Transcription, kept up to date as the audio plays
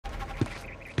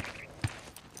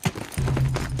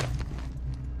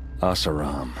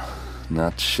Asaram,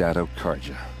 not Shadow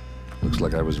Karja. Looks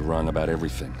like I was wrong about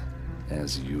everything,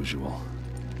 as usual.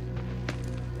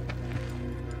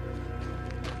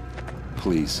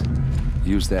 Please,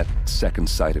 use that second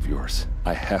sight of yours.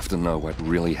 I have to know what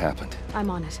really happened.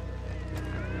 I'm on it.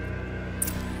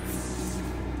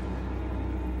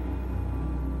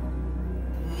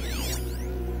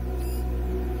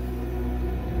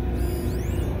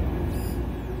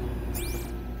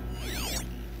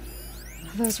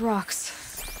 Those rocks,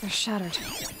 they're shattered.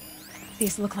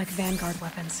 These look like Vanguard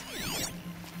weapons.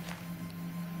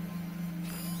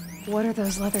 What are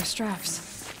those leather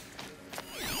straps?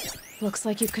 Looks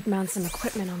like you could mount some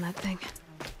equipment on that thing.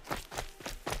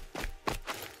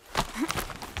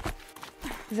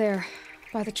 There,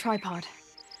 by the tripod.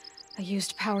 A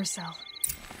used power cell.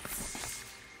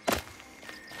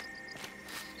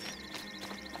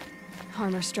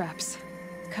 Armor straps,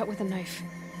 cut with a knife.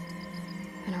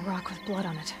 And a rock with blood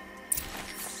on it.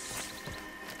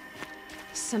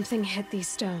 Something hit these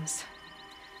stones.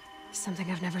 Something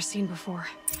I've never seen before.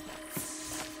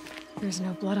 There's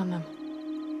no blood on them.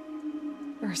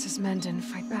 Ursa's men didn't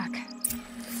fight back.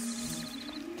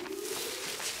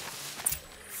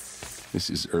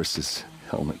 This is Ursa's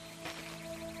helmet.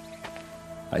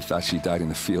 I thought she died in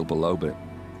the field below, but it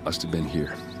must have been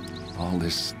here. All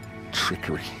this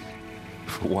trickery.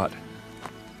 For what?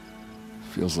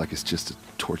 Feels like it's just to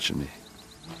torture me.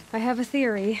 I have a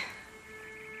theory.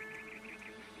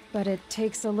 But it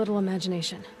takes a little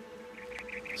imagination.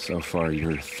 So far,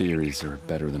 your theories are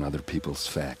better than other people's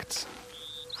facts.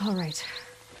 All right.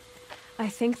 I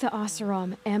think the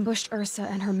Oseram ambushed Ursa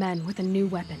and her men with a new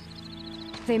weapon.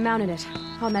 They mounted it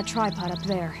on that tripod up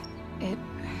there. It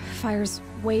fires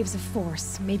waves of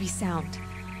force, maybe sound.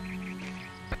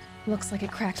 Looks like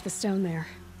it cracked the stone there.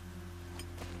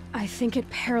 I think it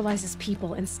paralyzes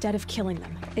people instead of killing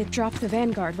them. It dropped the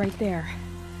Vanguard right there.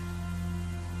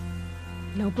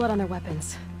 No blood on their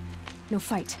weapons. No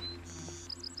fight.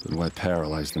 But why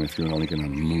paralyze them if you're only gonna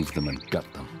move them and gut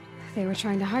them? They were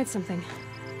trying to hide something.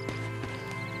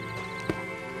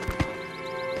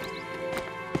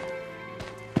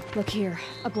 Look here,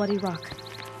 a bloody rock.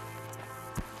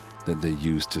 That they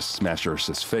used to smash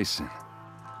Ursa's face in.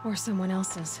 Or someone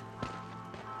else's.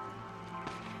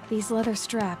 These leather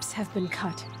straps have been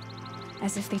cut,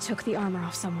 as if they took the armor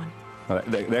off someone.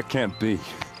 That can't be.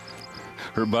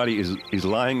 Her body is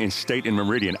lying in state in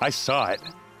Meridian. I saw it.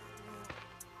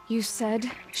 You said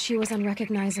she was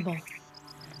unrecognizable.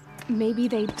 Maybe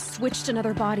they switched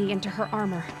another body into her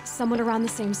armor, someone around the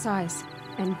same size,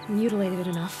 and mutilated it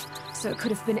enough, so it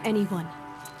could have been anyone.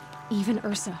 Even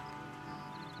Ursa.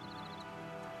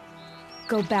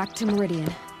 Go back to Meridian.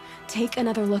 Take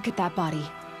another look at that body.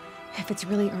 If it's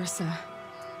really Ursa,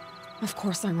 of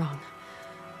course I'm wrong.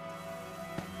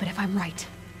 But if I'm right...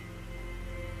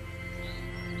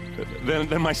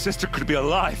 Then my sister could be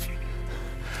alive.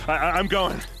 I'm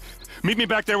going. Meet me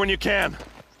back there when you can.